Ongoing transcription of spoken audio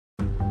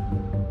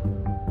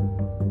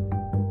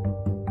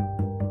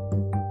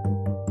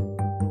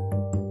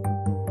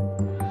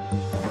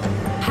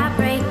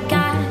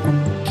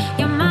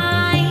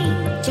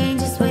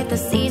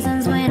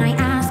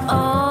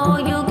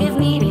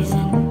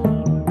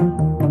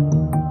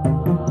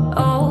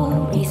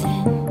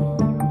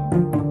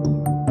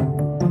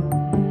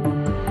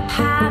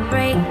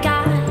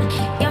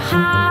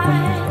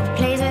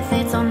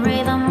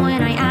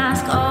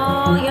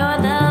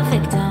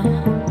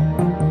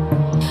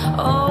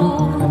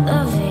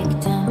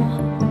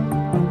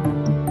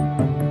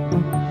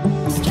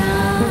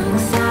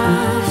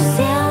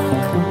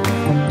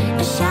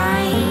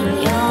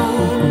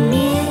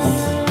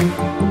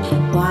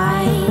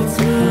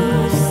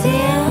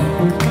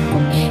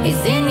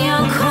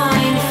your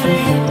coin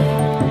flip.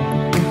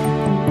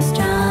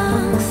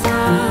 Strong,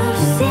 soft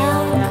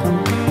silk,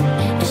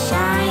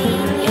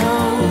 shine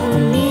your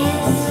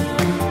knees.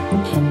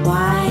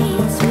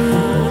 White,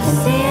 smooth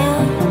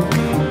silk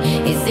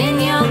is in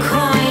your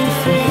coin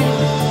flip.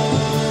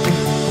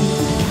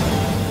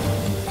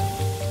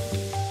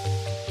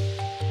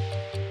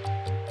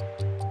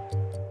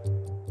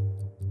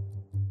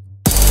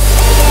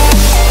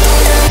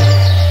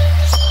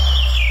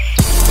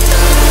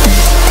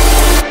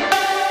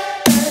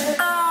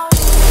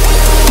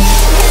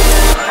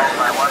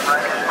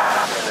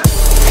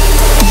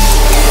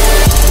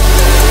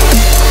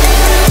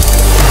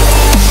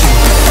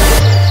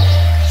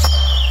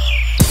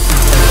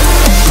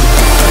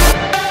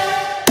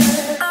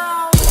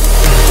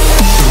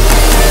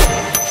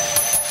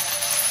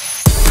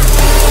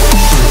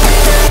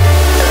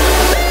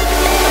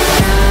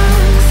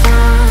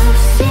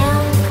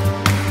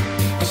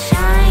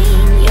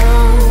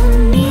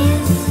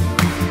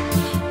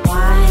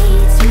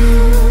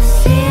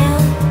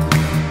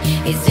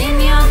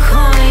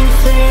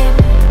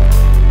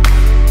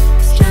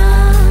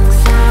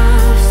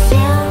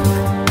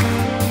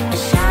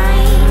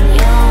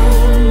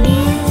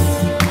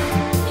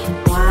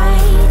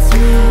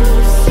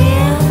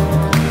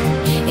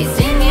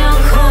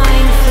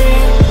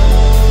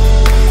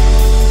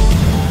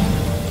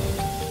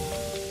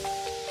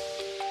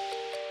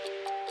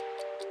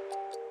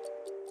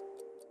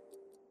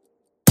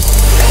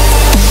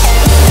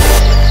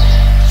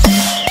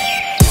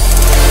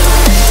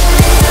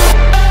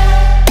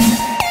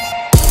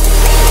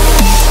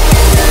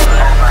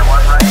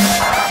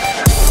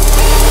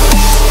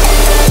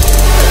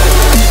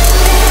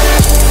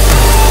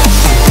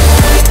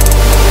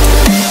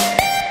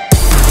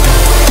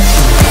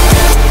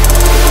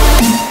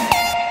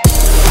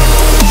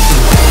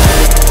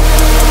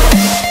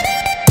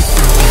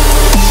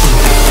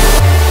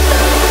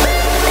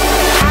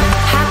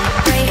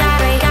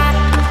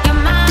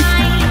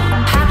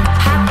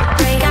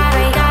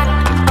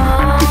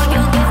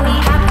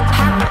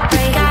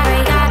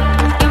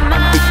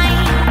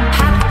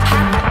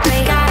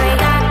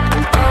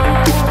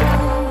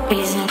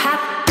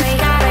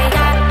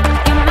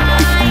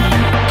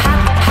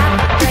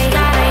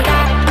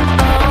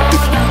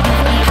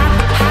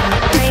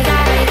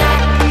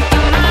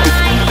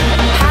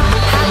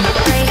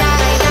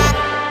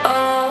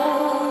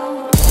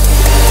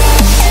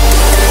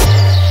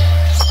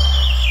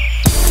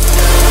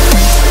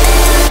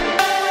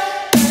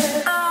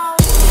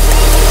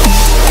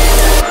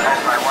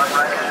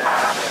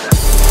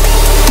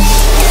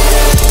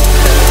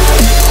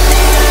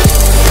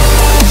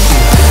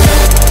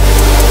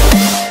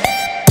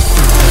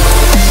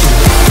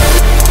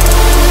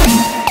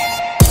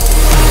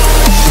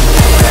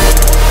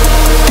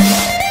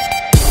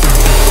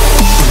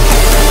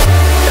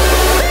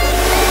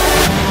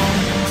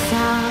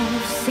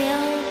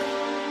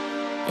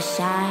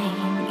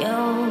 Shine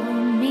your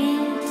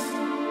knees.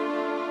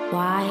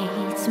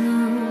 White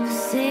smooth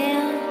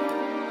silk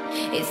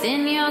is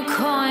in your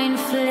coin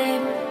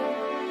flip.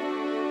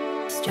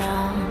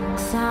 Strong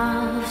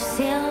soft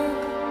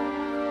silk,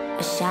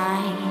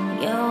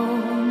 shine your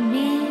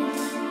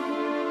knees.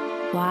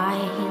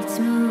 White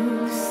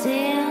smooth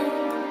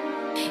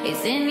silk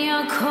is in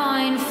your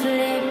coin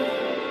flip.